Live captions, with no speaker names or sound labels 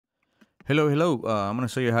Hello. I'm gonna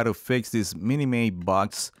show you how to fix this Mini Matte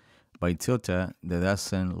Box by Tilta that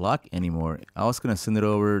doesn't lock anymore. I was gonna send it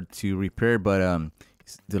over to repair, but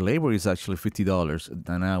the labor is actually $50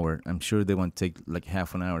 an hour. I'm sure they won't take like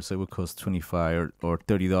half an hour, so it would cost 25 or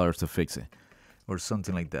 $30 to fix it, or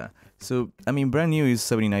something like that. So I mean, brand new is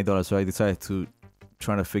 $79, so I decided to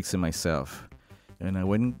try to fix it myself, and I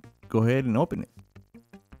went go ahead and open it.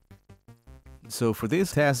 So for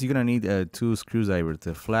this task, you're gonna need two screwdrivers,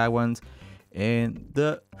 the flat ones and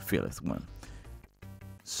the fillet one.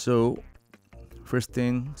 So first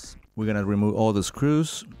things, we're gonna remove all the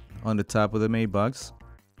screws on the top of the matte box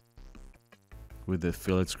with the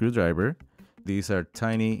fillet screwdriver. These are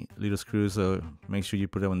tiny little screws, so make sure you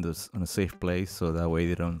put them on a safe place so that way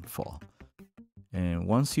they don't fall. And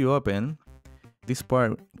once you open, this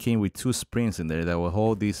part came with two springs in there that will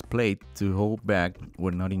hold this plate to hold back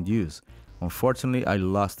when not in use. Unfortunately, I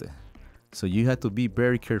lost it. So you have to be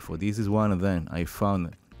very careful. This is one of them. I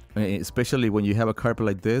found it. Especially when you have a carpet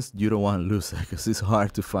like this, you don't want to lose it because it's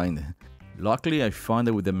hard to find it. Luckily, I found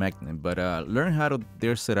it with the magnet, but learn how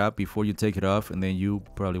they're set up before you take it off, and then you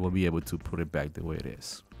probably will be able to put it back the way it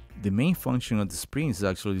is. The main function of the springs is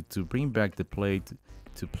actually to bring back the plate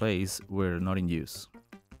to place where not in use.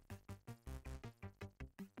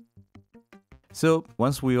 So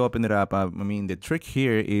once we open it up, I mean, the trick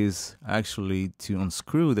here is actually to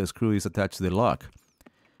unscrew the screw is attached to the lock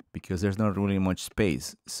because there's not really much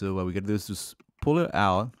space. So what we gotta do is just pull it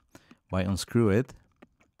out by unscrew it,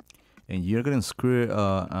 and you're gonna screw it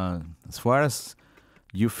as far as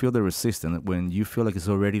you feel the resistance. When you feel like it's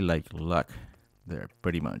already like locked there,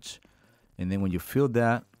 pretty much, and then when you feel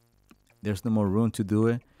that there's no more room to do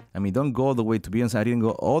it. I mean, don't go all the way. To be honest, I didn't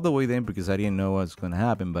go all the way then because I didn't know what's gonna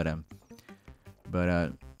happen, but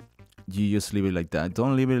you just leave it like that.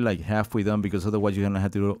 Don't leave it like halfway done because otherwise you're gonna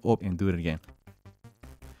have to go up and do it again.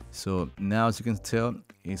 So now, as you can tell,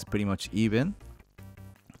 it's pretty much even.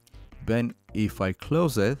 Then if I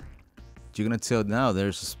close it, you're gonna tell now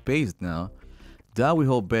there's a space now. That will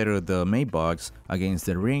hold better the matte box against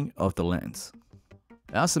the ring of the lens.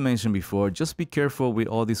 As I mentioned before, just be careful with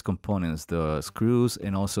all these components, the screws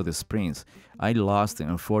and also the springs. I lost it,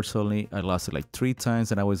 unfortunately. I lost it like 3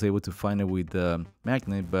 times and I was able to find it with the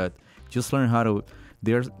magnet, but just learn how to,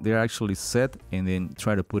 they're actually set, and then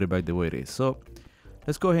try to put it back the way it is. So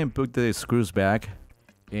let's go ahead and put the screws back,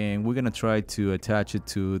 and we're gonna try to attach it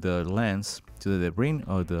to the lens, to the ring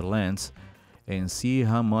of the lens, and see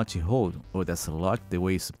how much it holds. Oh, that's a lock the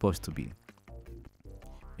way it's supposed to be.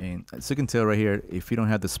 And as you can tell right here, if you don't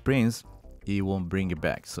have the springs, it won't bring it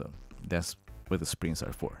back. So that's what the springs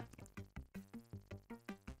are for.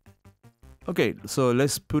 Okay, so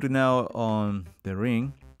let's put it now on the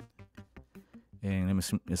ring, and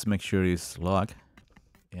let's make sure it's locked.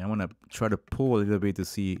 And I'm gonna try to pull a little bit to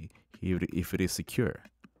see if it is secure.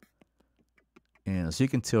 And as you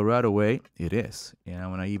can tell right away, it is. And I'm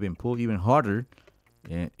gonna even pull even harder,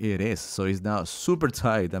 and it is. So it's now super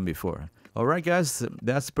tight than before. Alright guys,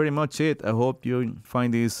 that's pretty much it. I hope you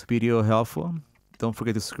find this video helpful. Don't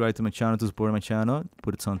forget to subscribe to my channel to support my channel.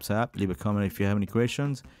 Put a thumbs up, leave a comment if you have any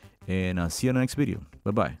questions, and I'll see you in the next video.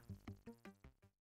 Bye bye.